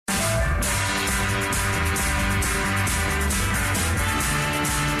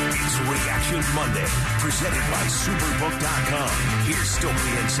News Monday, presented by Superbook.com. Here's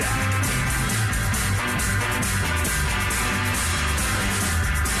Stokely and Zach.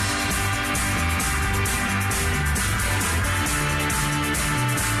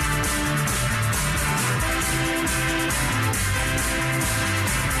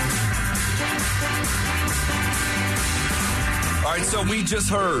 All right, so we just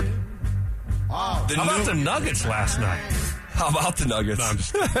heard. How about the Nuggets last night? How about the Nuggets? No, I'm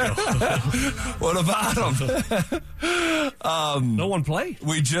just What about them? No one played.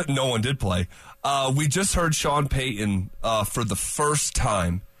 No one did play. We just heard Sean Payton for the first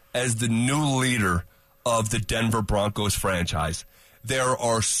time as the new leader of the Denver Broncos franchise. There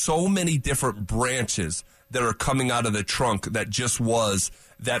are so many different branches that are coming out of the trunk that just was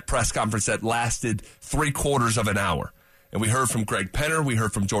that press conference that lasted 3/4 of an hour. And we heard from Greg Penner, we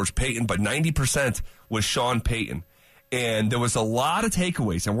heard from George Payton, but 90% was Sean Payton. And there was a lot of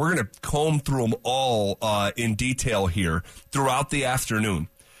takeaways, and we're going to comb through them all in detail here throughout the afternoon.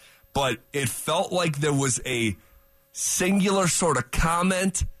 But it felt like there was a singular sort of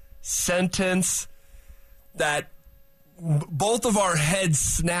comment, sentence, that both of our heads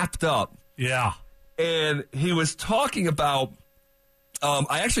snapped up. Yeah. And he was talking about,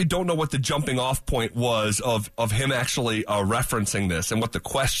 I actually don't know what the jumping off point was of him actually referencing this and what the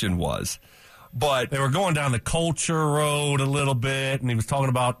question was. But they were going down the culture road a little bit, and he was talking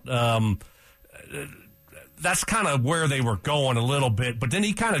about that's kind of where they were going a little bit. But then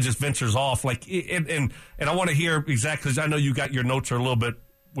he kind of just ventures off, like, and I want to hear exactly, because I know you got your notes are a little bit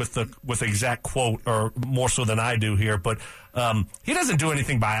with the exact quote, or more so than I do here. But he doesn't do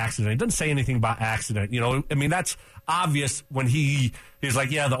anything by accident. He doesn't say anything by accident. You know, I mean, that's obvious when he's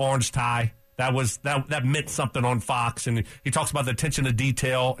like, yeah, the orange tie. That meant something on Fox, and he talks about the attention to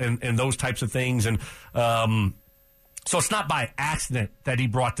detail and those types of things, and so it's not by accident that he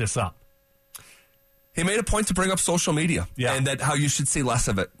brought this up. He made a point to bring up social media, and that how you should see less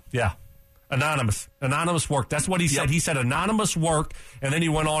of it. Yeah, anonymous work. That's what he said. He said anonymous work, and then he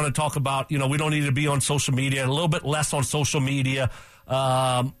went on to talk about, you know, we don't need to be on social media, a little bit less on social media.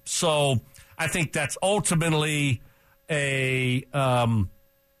 So I think that's ultimately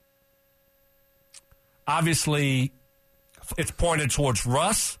obviously, it's pointed towards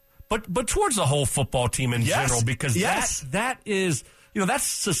Russ, but towards the whole football team in general, because that is, you know, that's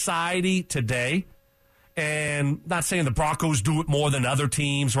society today. And not saying the Broncos do it more than other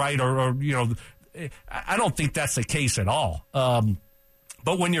teams, right? Or you know, I don't think that's the case at all.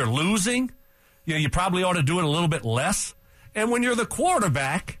 But when you're losing, you know, you probably ought to do it a little bit less. And when you're the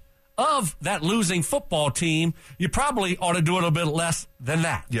quarterback of that losing football team, you probably ought to do it a bit less than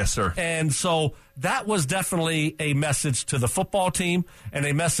that. Yes, sir. And so that was definitely a message to the football team and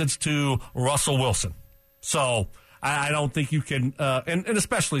a message to Russell Wilson. So I don't think you can, and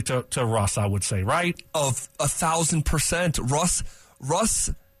especially to Russ, I would say, right? Of 1,000%.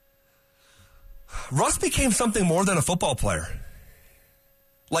 Russ became something more than a football player.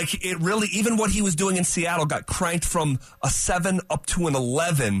 Like, it really, even what he was doing in Seattle got cranked from a 7 up to an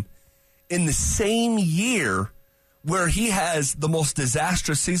 11 in the same year where he has the most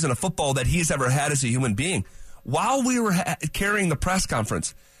disastrous season of football that he's ever had as a human being. While we were carrying the press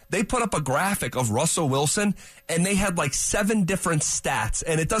conference, they put up a graphic of Russell Wilson, and they had like 7 different stats.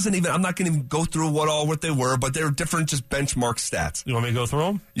 And it doesn't even, I'm not going to even go through what they were, but they're different, just benchmark stats. You want me to go through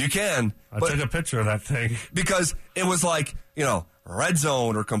them? You can. I took a picture of that thing. Because it was like, you know, red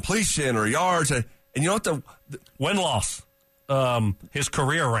zone or completion or yards. And you know what the win-loss, his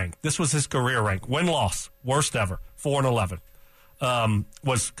career rank. This was his career rank. Win-loss, worst ever, 4-11.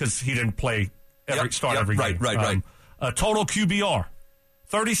 Was because he didn't play every game. Right. Total QBR,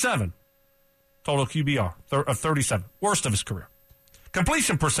 37. Total QBR of 37. Worst of his career.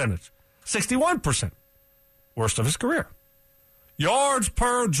 Completion percentage, 61%. Worst of his career. Yards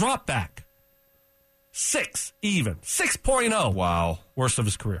per dropback, 6.0. Wow. Worst of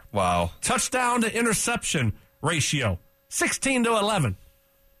his career. Wow. Touchdown to interception ratio, 16-11.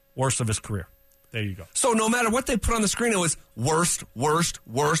 Worst of his career. There you go. So no matter what they put on the screen, it was worst.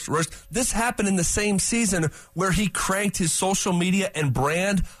 This happened in the same season where he cranked his social media and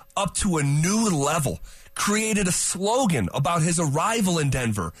brand up to a new level, created a slogan about his arrival in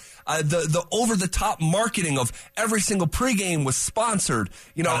Denver. The over-the-top marketing of every single pregame was sponsored.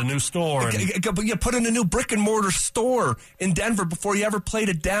 You know, a new store. You put in a new brick-and-mortar store in Denver before you ever played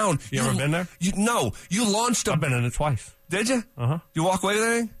it down. You ever been there? No. You launched I've been in it twice. Did you? Uh-huh. You walk away with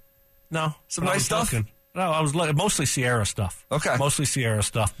anything? No. Some nice stuff? Looking. No, I was looking. Mostly Sierra stuff. Okay. Mostly Sierra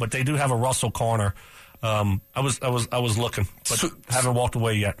stuff, but they do have a Russell corner. I was looking, but haven't walked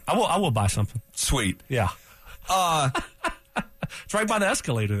away yet. I will buy something. Sweet. Yeah. It's right by the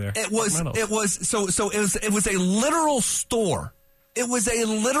escalator there. It was a literal store. It was a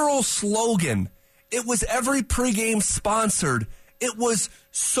literal slogan. It was every pregame sponsored. It was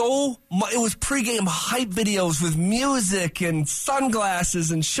pregame hype videos with music and sunglasses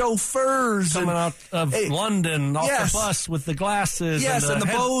and chauffeurs. Coming out of London off the bus with the glasses. Yes, and the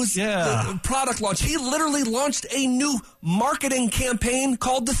Bose product launch. He literally launched a new marketing campaign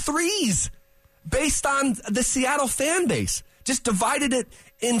called The Threes based on the Seattle fan base. Just divided it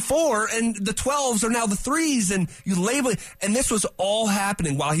in 4, and the 12s are now the 3s, and you label it. And this was all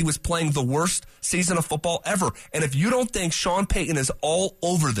happening while he was playing the worst season of football ever. And if you don't think Sean Payton is all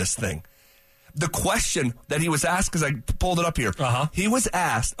over this thing, the question that he was asked, because I pulled it up here, he was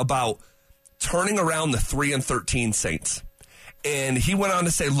asked about turning around the 3-13 Saints. And he went on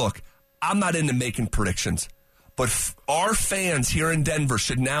to say, look, I'm not into making predictions, but our fans here in Denver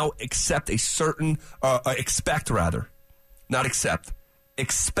should now expect a certain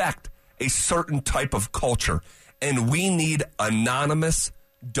type of culture. And we need anonymous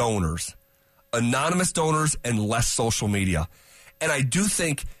donors and less social media. And I do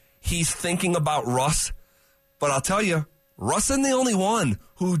think he's thinking about Russ, but I'll tell you, Russ isn't the only one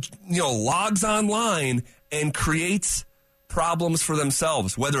who, logs online and creates problems for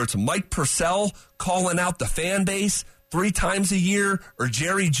themselves, whether it's Mike Purcell calling out the fan base 3 times a year, or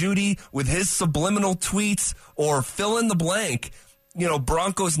Jerry Jeudy with his subliminal tweets, or fill in the blank,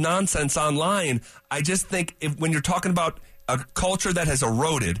 Broncos nonsense online. I just think when you're talking about a culture that has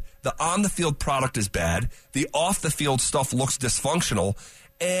eroded, the on-the-field product is bad, the off-the-field stuff looks dysfunctional,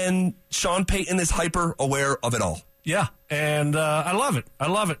 and Sean Payton is hyper-aware of it all. Yeah, and I love it.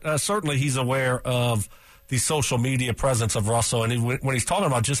 Certainly he's aware of the social media presence of Russell, and when he's talking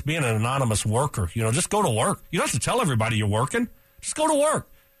about just being an anonymous worker, just go to work. You don't have to tell everybody you're working. Just go to work.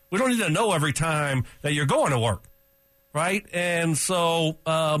 We don't need to know every time that you're going to work, right? And so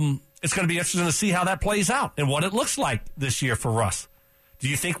it's going to be interesting to see how that plays out and what it looks like this year for Russ. Do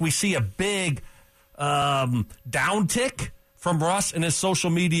you think we see a big downtick from Russ in his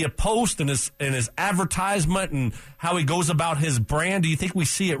social media post and his advertisement and how he goes about his brand? Do you think we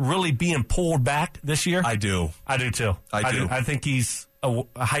see it really being pulled back this year? I do. I do too. I do. I think he's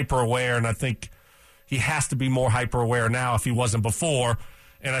hyper aware, and I think he has to be more hyper aware now if he wasn't before.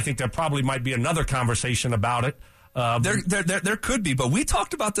 And I think there probably might be another conversation about it. There could be, but we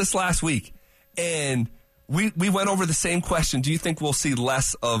talked about this last week, and we went over the same question. Do you think we'll see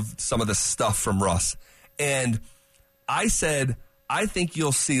less of some of this stuff from Russ? And I said, I think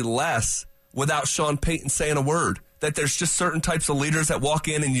you'll see less without Sean Payton saying a word. That there's just certain types of leaders that walk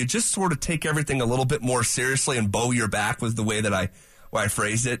in and you just sort of take everything a little bit more seriously, and bow your back was the way that I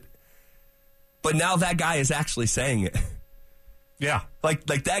phrased it. But now that guy is actually saying it. Yeah. Like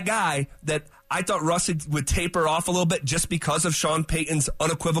that guy that I thought Russ would taper off a little bit just because of Sean Payton's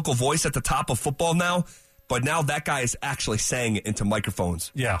unequivocal voice at the top of football now. But now that guy is actually saying it into microphones.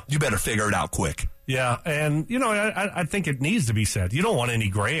 Yeah. You better figure it out quick. Yeah, and, I think it needs to be said. You don't want any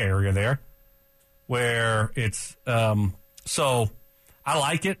gray area there where it's so I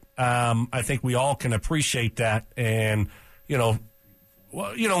like it. I think we all can appreciate that. And,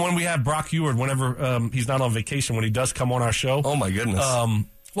 when we have Brock Huard, whenever he's not on vacation, when he does come on our show. Oh, my goodness.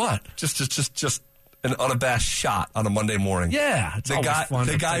 What? Just an unabashed shot on a Monday morning. Yeah, it's always fun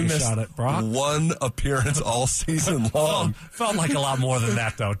to guy take a missed shot at Brock. One appearance all season long. Felt like a lot more than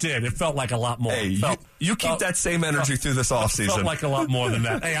that, though. It felt like a lot more. Hey, you keep that same energy through this offseason. Felt like a lot more than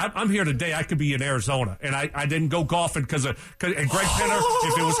that. Hey, I'm here today. I could be in Arizona, and I didn't go golfing because Greg Penner.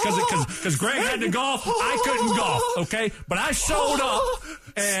 If it was because Greg had to golf, I couldn't golf. Okay, but I showed up.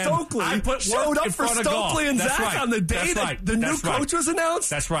 And Stokely I put showed up for Stokely and That's Zach right. on the day that the new coach was announced.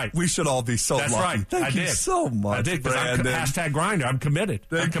 That's right. We should all be so That's lucky. right. Thank you so much. I did, because hashtag grinder. I'm committed.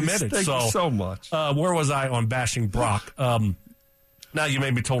 Thank you so much. Where was I on bashing Brock? Now you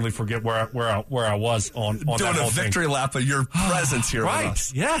made me totally forget where I was on doing that whole a victory lap of your presence here with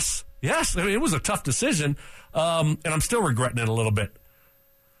us. Yes. I mean, it was a tough decision, and I'm still regretting it a little bit.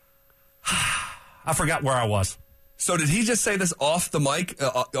 I forgot where I was. So did he just say this off the mic?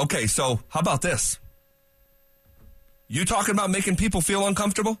 Okay, so how about this? You talking about making people feel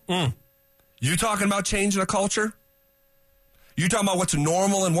uncomfortable? You talking about changing a culture? You talking about what's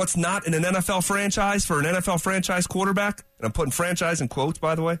normal and what's not in an NFL franchise for an NFL franchise quarterback? And I'm putting franchise in quotes,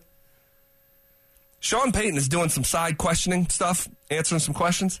 by the way. Sean Payton is doing some side questioning stuff, answering some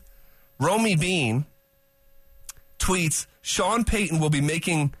questions. Romy Bean tweets, Sean Payton will be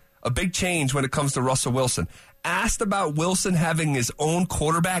making a big change when it comes to Russell Wilson. Asked about Wilson having his own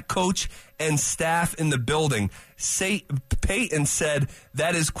quarterback coach and staff in the building, Peyton said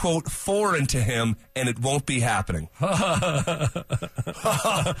that is, quote, foreign to him and it won't be happening.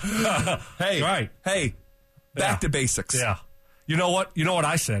 Hey, back to basics. Yeah. You know what? You know what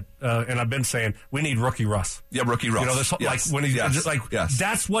I said, and I've been saying we need rookie Russ. Yeah, rookie Russ. You know, this, yes. like when he yes. just like yes.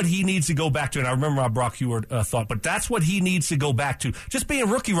 that's what he needs to go back to. And I remember how Brock Huard thought, but that's what he needs to go back to. Just being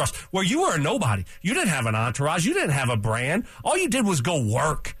rookie Russ, where you were a nobody. You didn't have an entourage. You didn't have a brand. All you did was go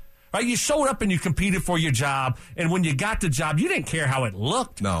work. Right? You showed up and you competed for your job. And when you got the job, you didn't care how it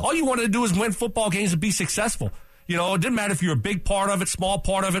looked. No. All you wanted to do was win football games and be successful. You know, it didn't matter if you were a big part of it, small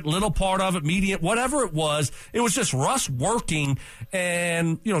part of it, little part of it, medium, whatever it was. It was just Russ working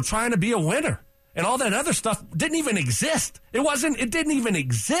and, you know, trying to be a winner. And all that other stuff didn't even exist. It didn't even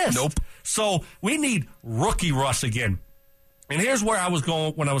exist. Nope. So we need rookie Russ again. And here's where I was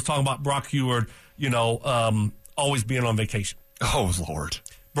going when I was talking about Brock Huard, you know, always being on vacation. Oh, Lord.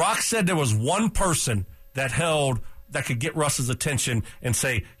 Brock said there was one person that could get Russ's attention and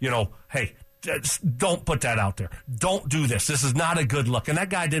say, you know, hey, don't put that out there. Don't do this. This is not a good look. And that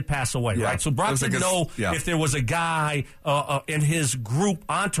guy did pass away, yeah. right? So Brock didn't know if there was a guy in his group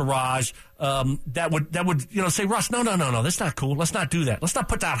entourage that would you know say, Russ, no, that's not cool. Let's not do that. Let's not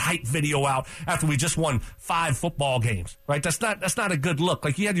put that hype video out after we just won 5 football games, right? That's not a good look.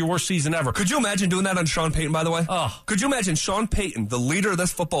 Like you had your worst season ever. Could you imagine doing that on Sean Payton? By the way, could you imagine Sean Payton, the leader of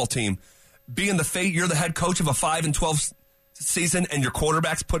this football team, being you're the head coach of a 5-12 season and your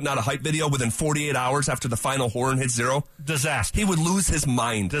quarterback's putting out a hype video within 48 hours after the final horn hits 0? Disaster. He would lose his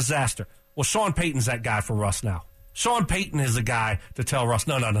mind. Disaster. Well, Sean Payton's that guy for Russ now. Sean Payton is the guy to tell Russ,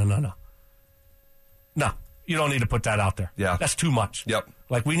 no, you don't need to put that out there. Yeah. That's too much. Yep.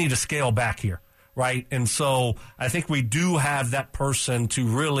 Like, we need to scale back here, right? And so I think we do have that person to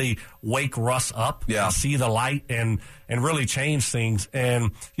really wake Russ up and see the light and really change things.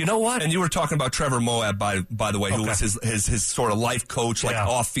 And you know what? And you were talking about Trevor Moab, by the way, who was his sort of life coach, like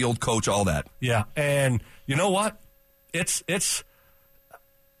off-field coach, all that. Yeah. And you know what? It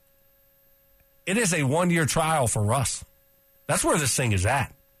is a one-year trial for Russ. That's where this thing is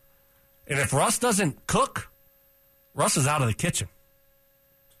at. And if Russ doesn't cook, Russ is out of the kitchen.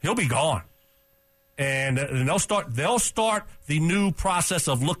 He'll be gone. And they'll start the new process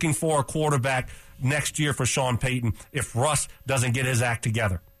of looking for a quarterback next year for Sean Payton if Russ doesn't get his act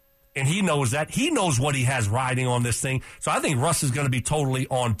together. And he knows that. He knows what he has riding on this thing. So I think Russ is going to be totally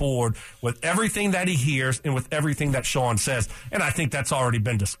on board with everything that he hears and with everything that Sean says. And I think that's already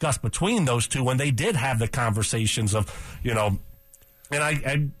been discussed between those two when they did have the conversations of, you know, and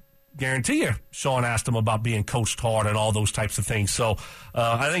I guarantee you Sean asked him about being coached hard and all those types of things. So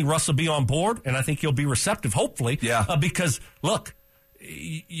I think Russ will be on board, and I think he'll be receptive, hopefully. Yeah. Because, look,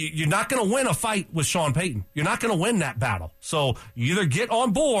 you're not going to win a fight with Sean Payton. You're not going to win that battle. So you either get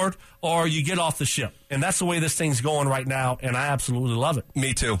on board or you get off the ship. And that's the way this thing's going right now, and I absolutely love it.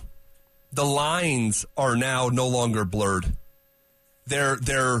 Me too. The lines are now no longer blurred. They're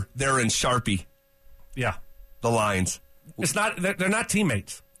in Sharpie. Yeah. The lines. They're not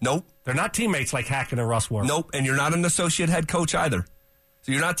teammates. Nope. They're not teammates like Hackett and Russ were. Nope. And you're not an associate head coach either.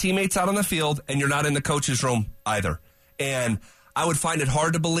 So you're not teammates out on the field, and you're not in the coach's room either. And I would find it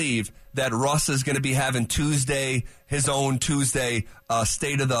hard to believe that Russ is going to be having his own Tuesday,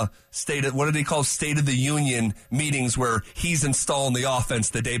 State of the Union meetings where he's installing the offense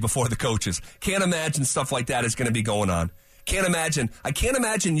the day before the coaches. Can't imagine stuff like that is going to be going on. I can't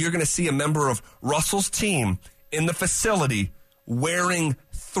imagine you're going to see a member of Russell's team in the facility wearing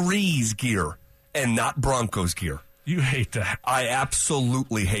Threes gear and not Broncos gear. You hate that. I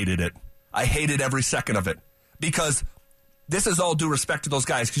absolutely hated it. I hated every second of it because this is all due respect to those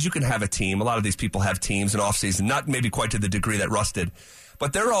guys because you can have a team. A lot of these people have teams in offseason, not maybe quite to the degree that Russ did,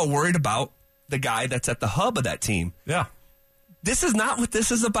 but they're all worried about the guy that's at the hub of that team. Yeah. This is not what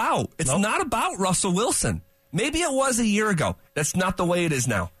this is about. It's not about Russell Wilson. Maybe it was a year ago. That's not the way it is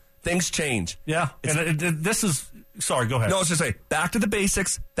now. Things change. Yeah. This is... Sorry, go ahead. No, I was just saying, back to the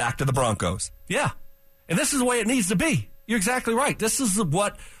basics, back to the Broncos. Yeah. And this is the way it needs to be. You're exactly right. This is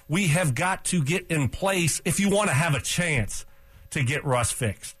what we have got to get in place if you want to have a chance to get Russ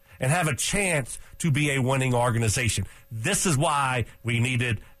fixed and have a chance to be a winning organization. This is why we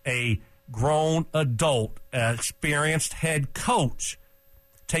needed a grown adult, experienced head coach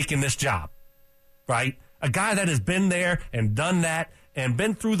taking this job, right? A guy that has been there and done that and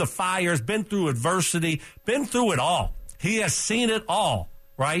been through the fires, been through adversity, been through it all. He has seen it all,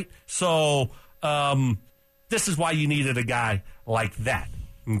 right? So this is why you needed a guy like that.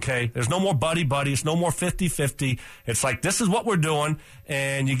 Okay, there's no more buddy-buddy. It's no more 50-50. It's like, this is what we're doing,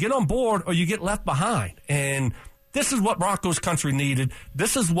 and you get on board or you get left behind. And this is what Broncos country needed.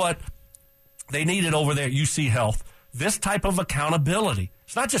 This is what they needed over there at UC Health. This type of accountability.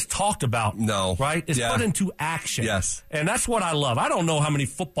 It's not just talked about. No. Right? It's put into action. Yes. And that's what I love. I don't know how many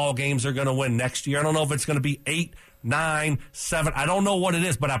football games they're going to win next year. I don't know if it's going to be 8, 9, 7. I don't know what it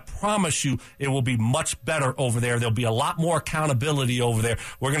is, but I promise you it will be much better over there. There'll be a lot more accountability over there.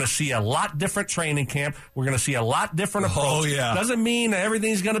 We're going to see a lot different training camp. We're going to see a lot different approach. Oh, yeah. Doesn't mean that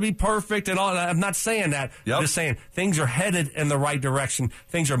everything's going to be perfect and all. I'm not saying that. Yep. I'm just saying things are headed in the right direction.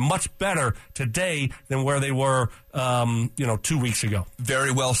 Things are much better today than where they were, 2 weeks ago.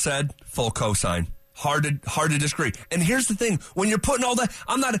 Very well said. Full cosign. Hard to disagree. And here's the thing: when you're putting all that,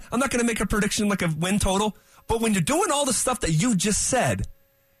 I'm not going to make a prediction like a win total. But when you're doing all the stuff that you just said,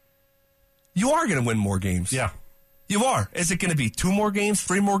 you are going to win more games. Yeah. You are. Is it going to be 2 more games,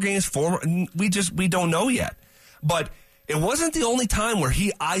 3 more games, 4 more? We don't know yet. But it wasn't the only time where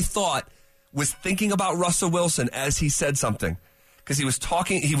I thought, was thinking about Russell Wilson as he said something. Because he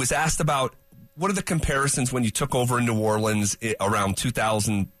was asked about, what are the comparisons when you took over in New Orleans around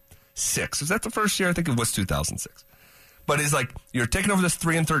 2006? Was that the first year? I think it was 2006. But it's like, you're taking over this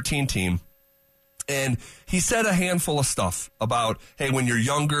 3-13 team. And he said a handful of stuff about, hey, when you're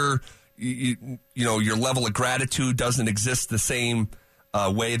younger, you know, your level of gratitude doesn't exist the same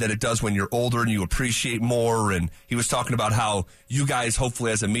way that it does when you're older and you appreciate more. And he was talking about how you guys,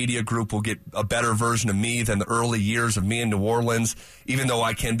 hopefully as a media group, will get a better version of me than the early years of me in New Orleans, even though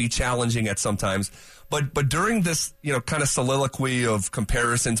I can be challenging at sometimes. But during this, kind of soliloquy of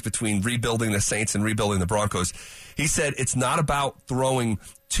comparisons between rebuilding the Saints and rebuilding the Broncos, he said it's not about throwing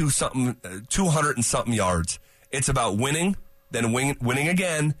 200 and something yards. It's about winning, then winning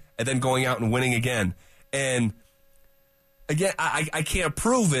again, and then going out and winning again. And again, I can't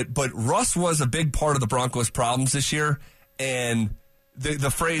prove it, but Russ was a big part of the Broncos' problems this year. And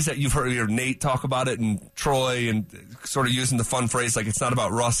the phrase that you've heard Nate talk about it and Troy and sort of using the fun phrase like it's not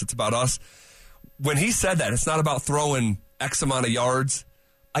about Russ, it's about us. When he said that, it's not about throwing X amount of yards.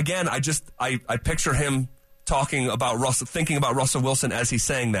 Again, I picture him talking about Russell, thinking about Russell Wilson as he's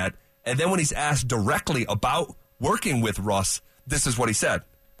saying that. And then when he's asked directly about working with Russ, this is what he said.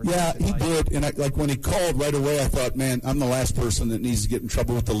 Yeah, he did. And when he called right away, I thought, man, I'm the last person that needs to get in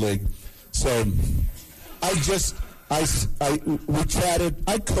trouble with the league. So we chatted.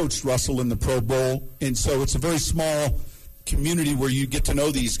 I coached Russell in the Pro Bowl. And so it's a very small community where you get to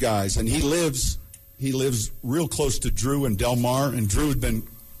know these guys. And he lives real close to Drew and Del Mar. And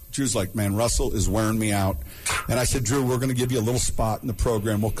Drew's like, man, Russell is wearing me out. And I said, Drew, we're going to give you a little spot in the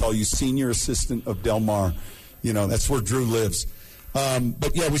program. We'll call you senior assistant of Del Mar. That's where Drew lives.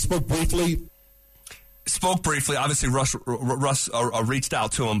 But, yeah, we spoke briefly. Obviously, Russ reached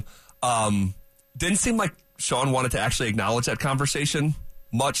out to him. Didn't seem like Sean wanted to actually acknowledge that conversation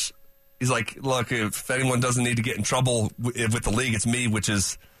much. He's like, look, if anyone doesn't need to get in trouble with the league, it's me, which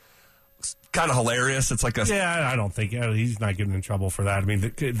is kind of hilarious. It's like I don't think he's not getting in trouble for that. I mean,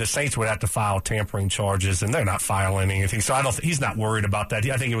 the Saints would have to file tampering charges, and they're not filing anything. So he's not worried about that.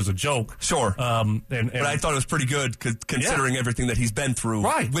 I think it was a joke. Sure. But I thought it was pretty good considering everything that he's been through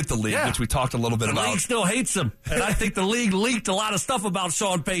with the league, which we talked a little bit about. The league still hates him, and I think the league leaked a lot of stuff about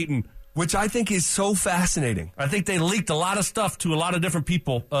Sean Payton. Which I think is so fascinating. I think they leaked a lot of stuff to a lot of different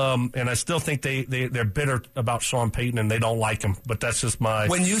people, and I still think they're bitter about Sean Payton and they don't like him. But that's just my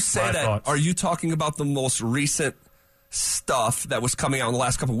When you say that, thoughts. Are you talking about the most recent stuff that was coming out in the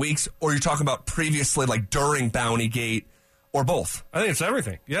last couple of weeks, or are you talking about previously, like during Bountygate, or both? I think it's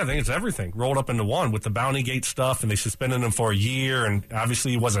everything. Yeah, I think it's everything rolled up into one with the Bountygate stuff, and they suspended him for a year, and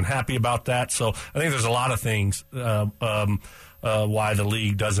obviously he wasn't happy about that. So I think there's a lot of things why the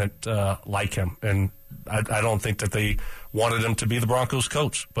league doesn't like him, and I don't think that they wanted him to be the Broncos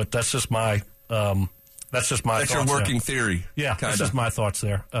coach. But that's just my thoughts. Your working theory. Yeah, kinda. That's just my thoughts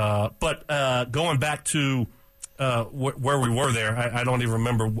there. But going back to where we were there, I don't even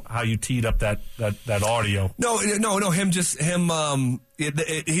remember how you teed up that audio. No. He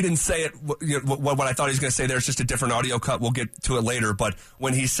didn't say it. What I thought he was going to say there is just a different audio cut. We'll get to it later. But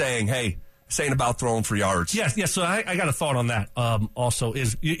when he's saying, saying about throwing for yards. Yes. So I got a thought on that. Also,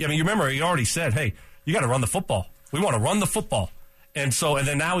 you remember he already said, "Hey, you got to run the football. We want to run the football." And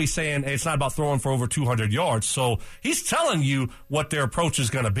then now he's saying hey, it's not about throwing for over 200 yards. So he's telling you what their approach is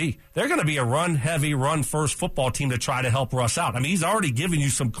going to be. They're going to be a run-heavy, run-first football team to try to help Russ out. I mean, he's already given you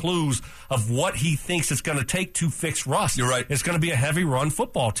some clues of what he thinks it's going to take to fix Russ. You're right. It's going to be a heavy run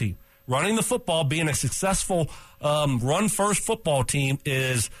football team. Running the football, being a successful, run-first football team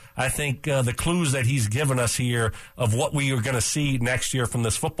is, I think, the clues that he's given us here of what we are going to see next year from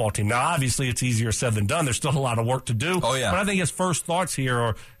this football team. Now, obviously, it's easier said than done. There's still a lot of work to do. Oh, yeah. But I think his first thoughts here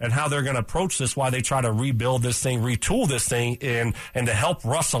are, and how they're going to approach this, why they try to rebuild this thing, retool this thing, and to help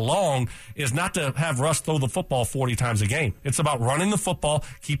Russ along is not to have Russ throw the football 40 times a game. It's about running the football,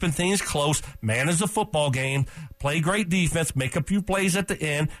 keeping things close, manage the football game, play great defense, make a few plays at the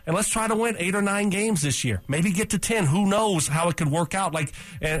end, and let's try to win 8 or 9 games this year. Maybe get to 10. Who knows how it could work out?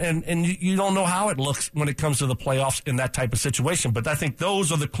 And you don't know how it looks when it comes to the playoffs in that type of situation. But I think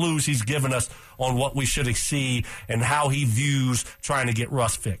those are the clues he's given us on what we should see and how he views trying to get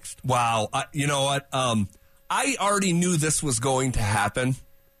Russ fixed. Wow. You know what? I already knew this was going to happen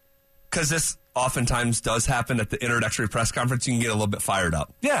because this oftentimes does happen at the introductory press conference. You can get a little bit fired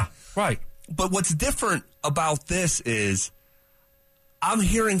up. Yeah, right. But what's different about this is I'm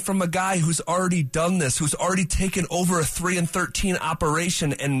hearing from a guy who's already done this, who's already taken over a 3-13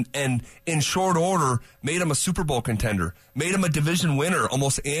 operation and in short order made him a Super Bowl contender, made him a division winner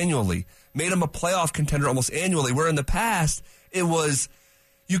almost annually, made him a playoff contender almost annually, where in the past it was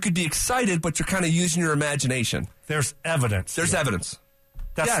you could be excited, but you're kind of using your imagination. There's evidence. There's evidence.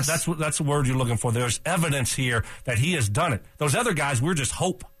 That's the word you're looking for. There's evidence here that he has done it. Those other guys, we're just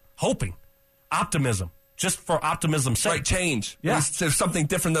hoping, optimism. Just for optimism's sake. Right, change. Yeah. There's something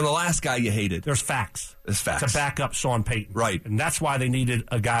different than the last guy you hated. There's facts. There's facts. To back up Sean Payton. Right. And that's why they needed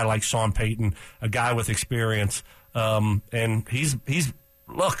a guy like Sean Payton, a guy with experience. And he's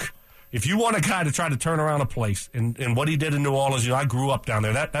look, if you want a guy to try to turn around a place, and what he did in New Orleans, I grew up down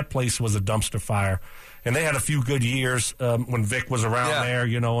there. That place was a dumpster fire. And they had a few good years when Vic was around there,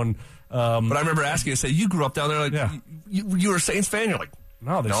 and but I remember asking you, say, you grew up down there, like you were a Saints fan, you're like,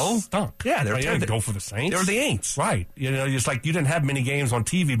 no, they stunk. Yeah, they didn't go for the Saints. They were the Aints. Right. It's like you didn't have many games on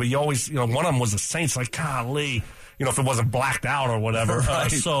TV, but you always, one of them was the Saints. Like, golly, if it wasn't blacked out or whatever.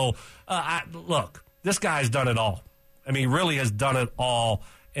 Right. Look, this guy's done it all. I mean, he really has done it all.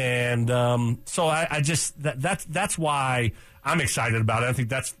 And so I just that's why I'm excited about it. I think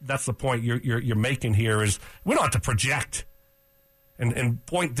that's the point you're making here is we don't have to project. And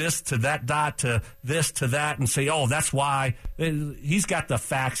point this to that dot to this to that and say, oh, that's why. He's got the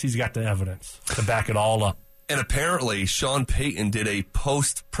facts. He's got the evidence to back it all up. And apparently, Sean Payton did a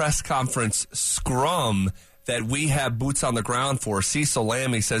post-press conference scrum that we have boots on the ground for. Cecil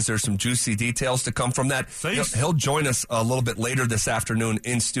Lammey says there's some juicy details to come from that. He'll join us a little bit later this afternoon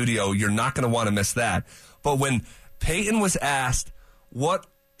in studio. You're not going to want to miss that. But when Payton was asked what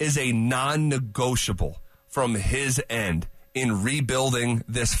is a non-negotiable from his end in rebuilding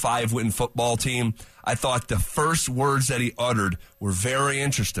this 5-win football team, I thought the first words that he uttered were very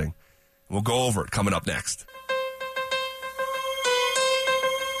interesting. We'll go over it coming up next.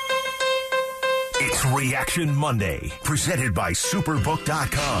 It's Reaction Monday, presented by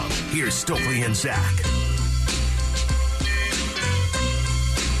Superbook.com. Here's Stokely and Zach.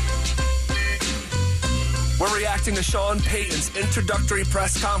 We're reacting to Sean Payton's introductory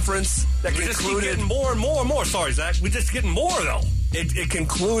press conference that We're just keep getting more and more and more. Sorry, Zach. We're just getting more, though. It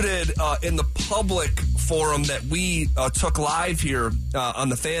concluded in the public forum that we took live here on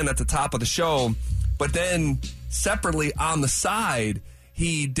The Fan at the top of the show. But then separately on the side,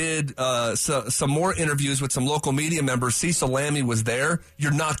 he did some more interviews with some local media members. Cecil Lammey was there.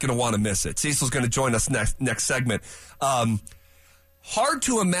 You're not going to want to miss it. Cecil's going to join us next segment. Hard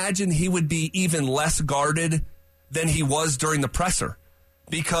to imagine he would be even less guarded than he was during the presser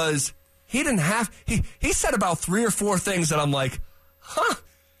because he didn't have he said about 3 or 4 things that I'm like,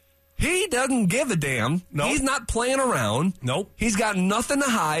 he doesn't give a damn. Nope. He's not playing around. Nope. He's got nothing to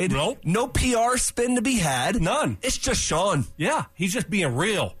hide. Nope. No PR spin to be had. None. It's just Sean. Yeah, he's just being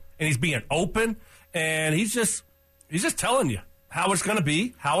real and he's being open and he's just telling you how it's going to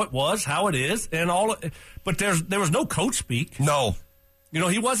be, how it was, how it is, and all. But there was no coach speak. No.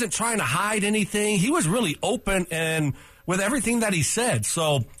 He wasn't trying to hide anything. He was really open and with everything that he said.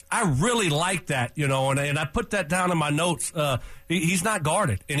 So I really like that, and I put that down in my notes. He's not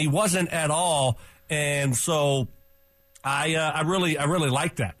guarded, and he wasn't at all. And so I really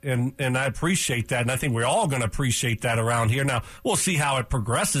like that, and I appreciate that, and I think we're all going to appreciate that around here. Now we'll see how it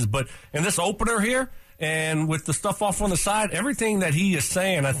progresses, but in this opener here, and with the stuff off on the side, everything that he is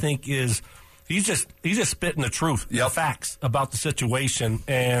saying, I think is. He's just spitting the truth, the facts about the situation,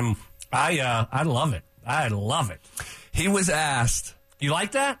 and I love it. I love it. He was asked. You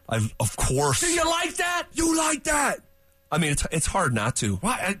like that? Of course. Do you like that? You like that? I mean, it's hard not to.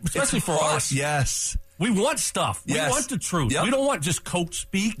 Right, especially for us. Yes. We want stuff. We want the truth. Yep. We don't want just coach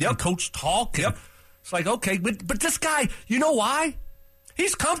speak and coach talk. Yep. It's like, okay, but this guy, you know why?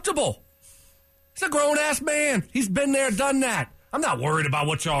 He's comfortable. He's a grown-ass man. He's been there, done that. I'm not worried about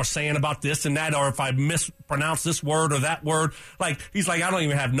what y'all are saying about this and that, or if I mispronounce this word or that word. He's like, I don't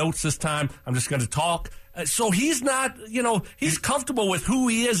even have notes this time. I'm just going to talk. So he's not, he's comfortable with who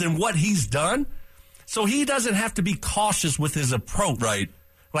he is and what he's done. So he doesn't have to be cautious with his approach. Right.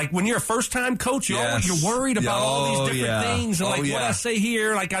 Like when you're a first-time coach, you're worried about all these different things. And what I say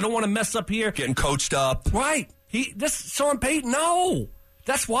here, I don't want to mess up here. Getting coached up. Right. Sean Payton, no.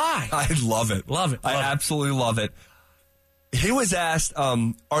 That's why. I love it. I absolutely love it. He was asked,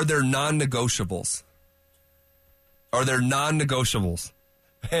 are there non-negotiables? Are there non-negotiables?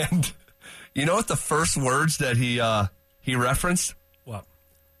 And you know what the first words that he referenced? What?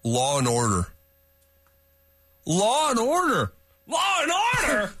 Law and order. Law and order. Law and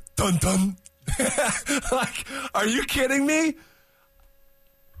order? Dun dun. Are you kidding me?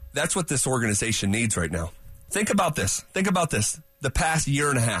 That's what this organization needs right now. Think about this. The past year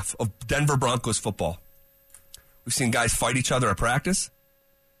and a half of Denver Broncos football. We've seen guys fight each other at practice.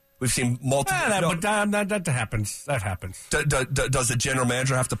 We've seen multiple. That happens. That happens. Does the general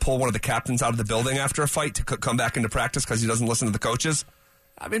manager have to pull one of the captains out of the building after a fight to come back into practice because he doesn't listen to the coaches?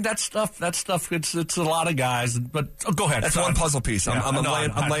 I mean, that stuff. It's a lot of guys. But go ahead. That's one puzzle piece.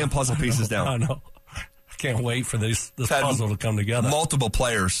 I'm laying puzzle pieces down. I know. I can't wait for this puzzle to come together. Multiple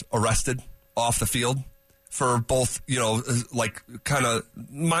players arrested off the field for both, kind of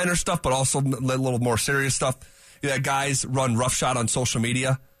minor stuff, but also a little more serious stuff. You had guys run roughshod on social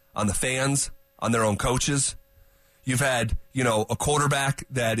media, on the fans, on their own coaches. You've had, a quarterback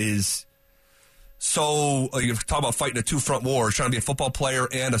that is so, you talk about fighting a two-front war, trying to be a football player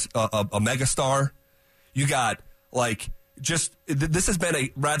and a megastar. You got, this has been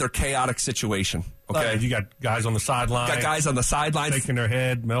a rather chaotic situation, okay? You got guys on the sidelines. Shaking their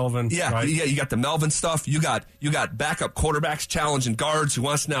head, Melvin. Yeah, right? You got the Melvin stuff. You got backup quarterbacks challenging guards who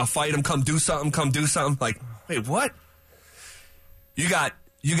wants to now fight him, come do something. Wait, what? You got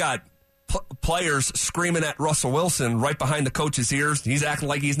players screaming at Russell Wilson right behind the coach's ears. He's acting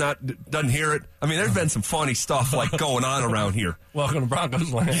like doesn't hear it. I mean, there's been some funny stuff going on around here. Welcome to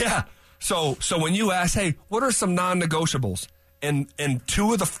Broncos land. Yeah. So when you ask, hey, what are some non-negotiables? And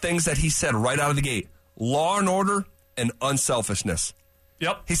two of the things that he said right out of the gate, law and order and unselfishness.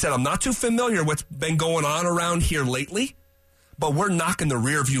 Yep. He said, I'm not too familiar with what's been going on around here lately, but we're knocking the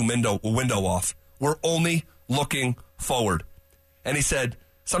rear view window off. We're only looking forward. And he said,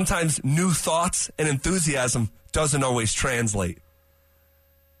 sometimes new thoughts and enthusiasm doesn't always translate.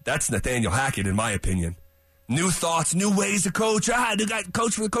 That's Nathaniel Hackett, in my opinion. New thoughts, new ways to coach. New guy,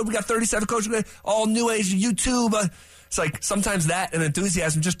 coach for the coach. We got 37 coaches, all new age YouTube. It's like sometimes that and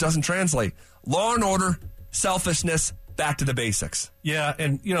enthusiasm just doesn't translate. Law and order, selfishness, back to the basics. Yeah,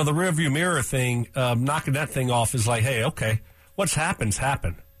 and, the rearview mirror thing, knocking that thing off is like, hey, okay, what's happened.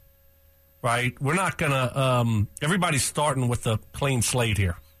 Right? We're not going to everybody's starting with a clean slate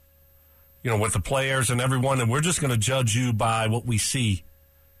here, with the players and everyone, and we're just going to judge you by what we see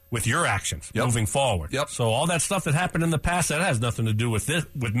with your actions moving forward. Yep. So all that stuff that happened in the past, that has nothing to do with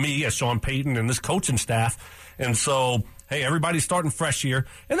me as Sean Payton and this coaching staff. And so, hey, everybody's starting fresh here,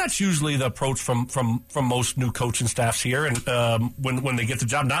 and that's usually the approach from most new coaching staffs here. And when they get the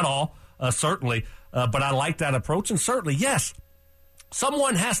job, not all, certainly, but I like that approach. And certainly, yes,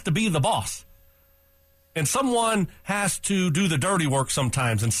 someone has to be the boss, and someone has to do the dirty work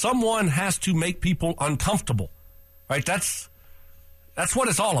sometimes, and someone has to make people uncomfortable, right? That's what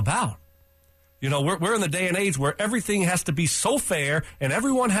it's all about. We're in the day and age where everything has to be so fair, and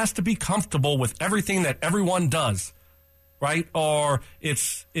everyone has to be comfortable with everything that everyone does, right? Or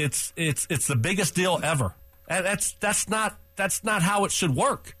it's the biggest deal ever. That's not how it should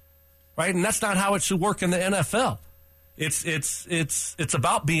work, right? And that's not how it should work in the NFL. It's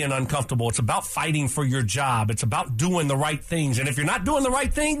about being uncomfortable. It's about fighting for your job. It's about doing the right things. And if you're not doing the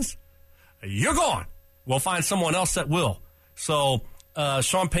right things, you're gone. We'll find someone else that will. So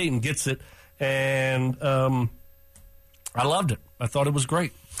Sean Payton gets it, and I loved it. I thought it was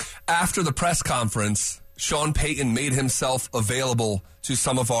great. After the press conference, Sean Payton made himself available to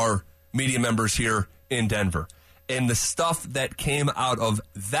some of our media members here in Denver. And the stuff that came out of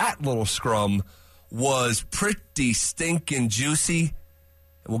that little scrum was pretty stinking juicy.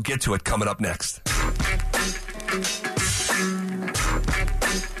 And we'll get to it coming up next.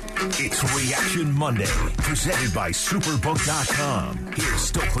 It's Reaction Monday, presented by Superbook.com. Here's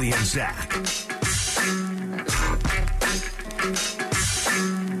Stokely and Zach.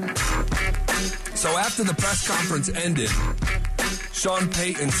 So after the press conference ended, Sean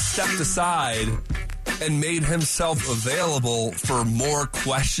Payton stepped aside and made himself available for more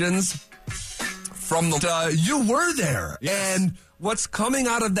questions from the... you were there. Yes. And what's coming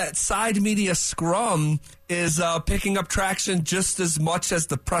out of that side media scrum is picking up traction just as much as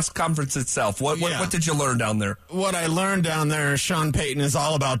the press conference itself. What did you learn down there? What I learned down there is Sean Payton is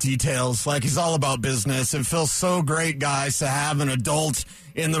all about details. Like, he's all about business. It feels so great, guys, to have an adult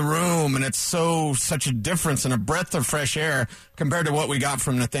in the room, and it's such a difference and a breath of fresh air compared to what we got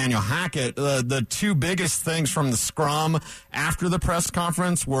from Nathaniel Hackett. The two biggest things from the scrum after the press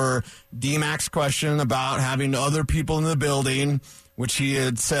conference were D-Mac's question about having other people in the building, which he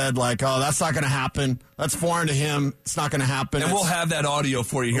had said, like, oh, that's not going to happen. That's foreign to him. It's not going to happen. And we'll have that audio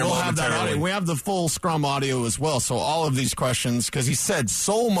for you here momentarily. We'll have that audio. We have the full scrum audio as well. So all of these questions, because he said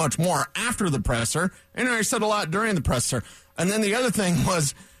so much more after the presser, and he said a lot during the presser. And then the other thing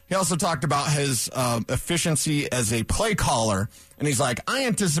was he also talked about his efficiency as a play caller. And he's like, I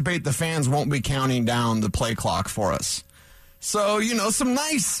anticipate the fans won't be counting down the play clock for us. So, some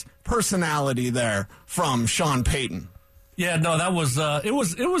nice personality there from Sean Payton. Yeah, no, that was it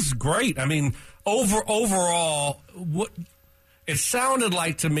was great. I mean, overall, what it sounded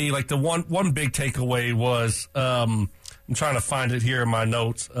like to me, like the one big takeaway was, I'm trying to find it here in my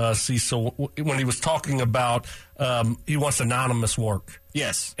notes, Cecil, when he was talking about he wants anonymous work.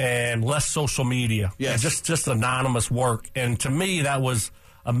 Yes. And less social media. Yes. Just anonymous work. And to me, that was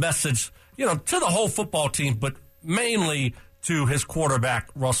a message, to the whole football team, but mainly to his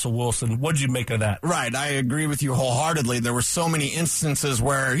quarterback, Russell Wilson. What'd you make of that? Right. I agree with you wholeheartedly. There were so many instances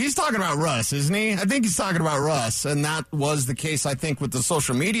where he's talking about Russ, isn't he? I think he's talking about Russ. And that was the case, I think, with the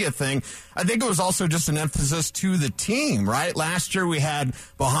social media thing. I think it was also just an emphasis to the team, right? Last year we had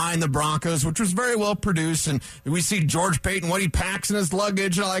Behind the Broncos, which was very well produced. And we see George Payton, what he packs in his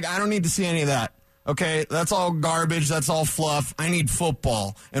luggage. And I don't need to see any of that. Okay, that's all garbage. That's all fluff. I need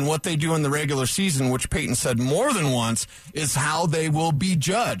football. And what they do in the regular season, which Payton said more than once, is how they will be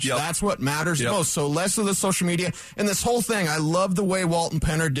judged. Yep. That's what matters most. So less of the social media. And this whole thing, I love the way Walton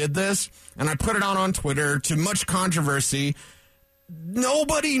Penner did this. And I put it out on Twitter to much controversy.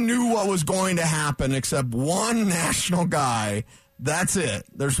 Nobody knew what was going to happen except one national guy. That's it.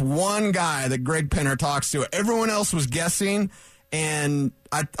 There's one guy that Greg Penner talks to. Everyone else was guessing. And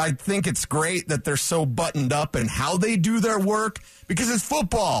I think it's great that they're so buttoned up in how they do their work because it's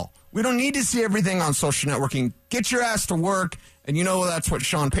football. We don't need to see everything on social networking. Get your ass to work, and that's what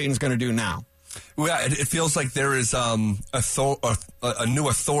Sean Payton's going to do now. Well, it feels like there is a new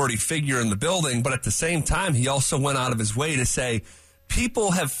authority figure in the building, but at the same time, he also went out of his way to say,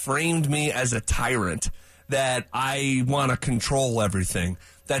 people have framed me as a tyrant, that I want to control everything.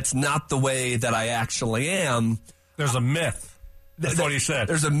 That's not the way that I actually am. There's a myth. That's what he said.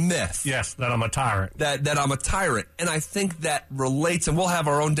 There's a myth. Yes, that I'm a tyrant. That I'm a tyrant. And I think that relates, and we'll have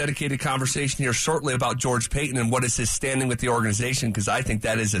our own dedicated conversation here shortly about George Payton and what is his standing with the organization, because I think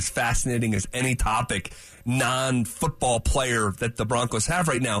that is as fascinating as any topic, non-football player that the Broncos have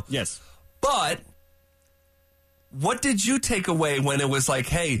right now. Yes. But what did you take away when it was like,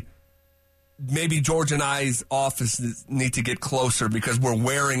 hey, maybe George and I's offices need to get closer because we're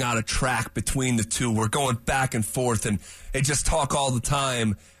wearing out a track between the two. We're going back and forth, and they just talk all the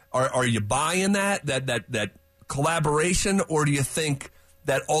time. Are you buying that collaboration, or do you think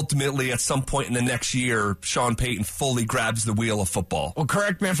that ultimately at some point in the next year, Sean Payton fully grabs the wheel of football? Well,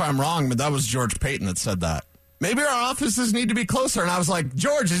 correct me if I'm wrong, but that was George Payton that said that. Maybe our offices need to be closer. And I was like,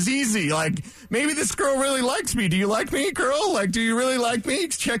 George, it's easy. Like, maybe this girl really likes me. Do you like me, girl? Like, do you really like me?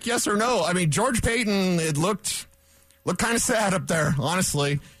 Check yes or no. I mean, George Payton, it looked kind of sad up there,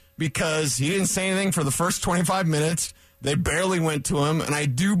 honestly, because he didn't say anything for the first 25 minutes. They barely went to him. And I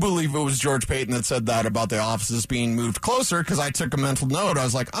do believe it was George Payton that said that about the offices being moved closer, because I took a mental note. I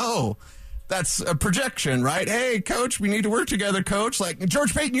was like, oh, that's a projection, right? Hey, coach, we need to work together, coach. Like,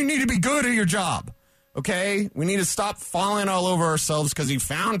 George Payton, you need to be good at your job. Okay, we need to stop falling all over ourselves because he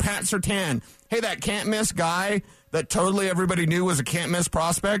found Pat Surtain. Hey, that can't-miss guy that totally everybody knew was a can't-miss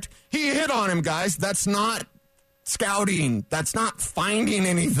prospect, he hit on him, guys. That's not scouting. That's not finding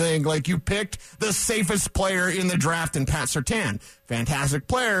anything. Like, you picked the safest player in the draft in Pat Surtain. Fantastic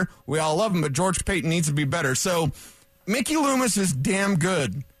player. We all love him, but George Payton needs to be better. So, Mickey Loomis is damn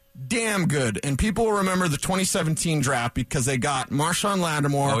good. Damn good. And people will remember the 2017 draft because they got Marshawn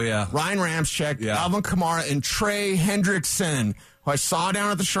Lattimore, Ryan Ramczyk, Alvin Kamara, and Trey Hendrickson, who I saw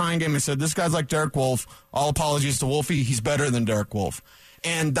down at the Shrine game. I said, this guy's like Derek Wolfe. All apologies to Wolfie. He's better than Derek Wolfe.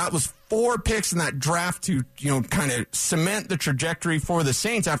 And that was 4 picks in that draft to, kind of cement the trajectory for the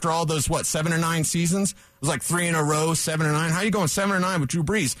Saints after all those, 7 or 9 seasons? It was like 3 in a row, 7 or 9. How are you going 7 or 9 with Drew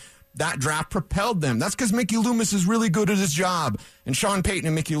Brees? That draft propelled them. That's because Mickey Loomis is really good at his job. And Sean Payton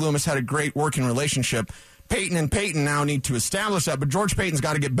and Mickey Loomis had a great working relationship. Peyton and Peyton now need to establish that, but George Payton's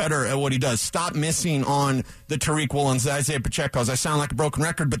got to get better at what he does. Stop missing on the Tariq Woolens, the Isaiah Pacheco's. I sound like a broken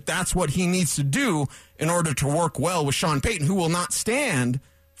record, but that's what he needs to do in order to work well with Sean Payton, who will not stand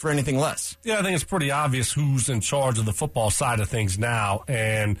for anything less. Yeah, I think it's pretty obvious who's in charge of the football side of things now.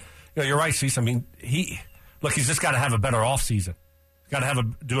 And you're right, Cease. I mean, he's just got to have a better offseason. Got to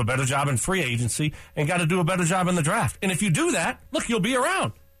do a better job in free agency and got to do a better job in the draft. And if you do that, look, you'll be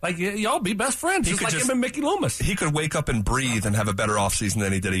around. Like, y'all be best friends, just like him and Mickey Loomis. He could wake up and breathe and have a better offseason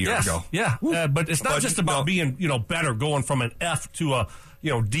than he did a year ago. Yeah, but it's not just about being, better, going from an F to a,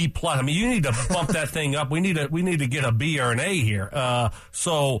 D plus. I mean, you need to bump that thing up. We need to get a B or an A here.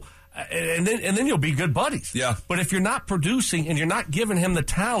 And then you'll be good buddies. Yeah. But if you're not producing and you're not giving him the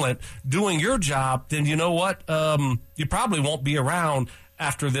talent doing your job, then you know what? You probably won't be around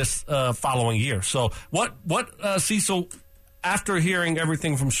after this following year. So Cecil, after hearing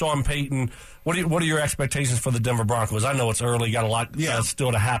everything from Sean Payton, what are your expectations for the Denver Broncos? I know it's early, got a lot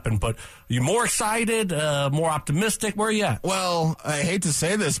still to happen, but are you more excited, more optimistic? Where are you at? Well, I hate to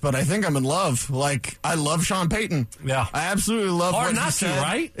say this, but I think I'm in love. Like, I love Sean Payton. Yeah. I absolutely love hard what not he said. to,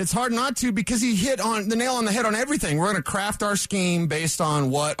 right? It's hard not to because he hit on the nail on the head on everything. We're going to craft our scheme based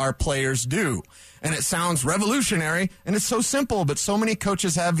on what our players do. And it sounds revolutionary, and it's so simple, but so many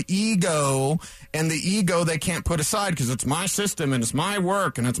coaches have ego, and the ego they can't put aside because it's my system, and it's my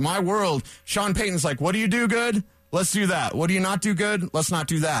work, and it's my world. Sean Payton's like, what do you do good? Let's do that. What do you not do good? Let's not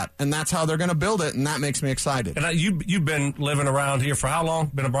do that. And that's how they're going to build it, and that makes me excited. And you've been living around here for how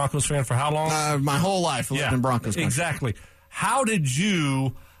long? Been a Broncos fan for how long? My whole life, I lived in Broncos country. Exactly. How did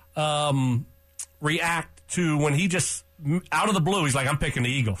you react to when he just, out of the blue, he's like, I'm picking the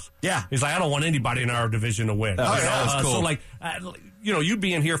Eagles. Yeah. He's like, I don't want anybody in our division to win. That's cool. So, you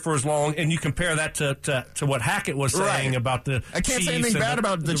being here for as long, and you compare that to what Hackett was saying about the I can't Chiefs say anything bad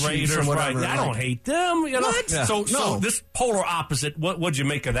about the Chiefs Raiders, or whatever. Right. I don't hate them. What? Yeah. So this polar opposite, what'd you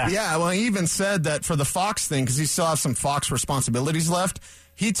make of that? Yeah, well, he even said that for the Fox thing, because he still has some Fox responsibilities left,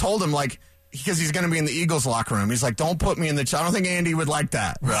 he told him, because he's going to be in the Eagles locker room. He's like, don't put me in the... I don't think Andy would like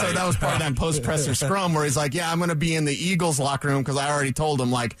that. Right. So that was part of that post-presser scrum where he's like, yeah, I'm going to be in the Eagles locker room because I already told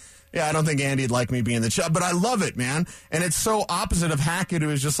him, yeah, I don't think Andy'd like me being the... But I love it, man. And it's so opposite of Hackett, who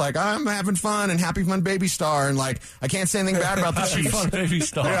is just like, I'm having fun and happy fun baby star. And, I can't say anything bad about the Happy Chiefs. Fun Baby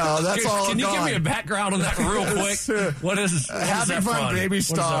Star. Yeah, that's all Can you gone. give me a background on that real quick? What is Happy that Fun from? Baby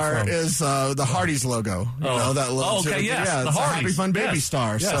Star is the Hardee's logo. You know, that logo. Okay, yes, yeah, the it's a Happy Hardee's. Fun Baby Yes.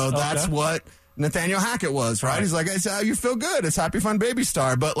 Star. Yes, So okay. that's what Nathaniel Hackett was, right? He's like, it's how you feel good. It's Happy Fun Baby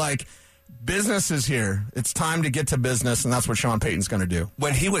Star. But, business is here. It's time to get to business, and that's what Sean Payton's going to do.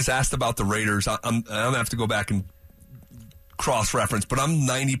 When he was asked about the Raiders, I'm going to have to go back and cross-reference, but I'm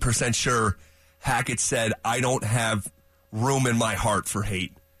 90% sure Hackett said, I don't have room in my heart for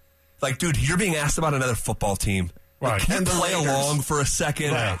hate. Dude, you're being asked about another football team. Right. Can And you the play Raiders. along for a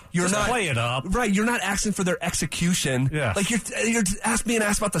second? Right. You're Just not play it up. Right. You're not asking for their execution. Yeah. You're being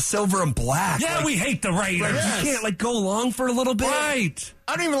asked about the silver and black. Yeah, we hate the Raiders. Yes. You can't go along for a little bit. Right.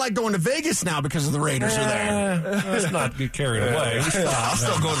 I don't even like going to Vegas now because of the Raiders are there. Let's not get carried away. I'll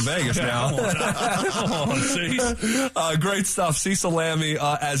still go to Vegas now. Come on, Cease. Great stuff. Cecil Lammy,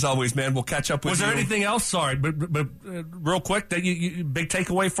 as always, man. We'll catch up with you. Was there anything else? Sorry, but real quick, that you big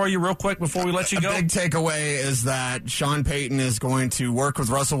takeaway for you, real quick, before we let you A go. big takeaway is that Sean Payton is going to work with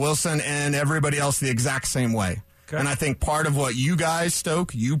Russell Wilson and everybody else the exact same way. Okay. And I think part of what you guys,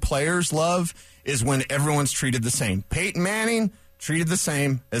 Stoke, you players love, is when everyone's treated the same. Peyton Manning treated the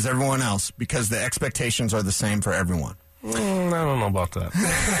same as everyone else because the expectations are the same for everyone. I don't know about that.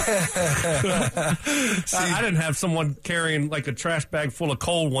 I didn't have someone carrying a trash bag full of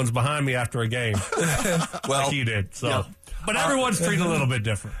cold ones behind me after a game. Well, he did. So, yeah. But everyone's treated a little bit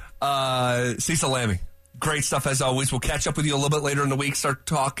different. Cecil Lammy. Great stuff as always. We'll catch up with you a little bit later in the week. Start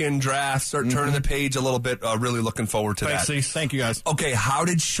talking drafts. Start turning the page a little bit. Really looking forward to Thanks, that. Cease. Thank you, guys. Okay, how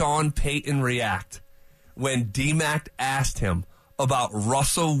did Sean Payton react when D-Mac asked him about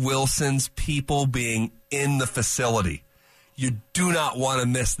Russell Wilson's people being in the facility? You do not want to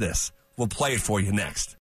miss this. We'll play it for you next.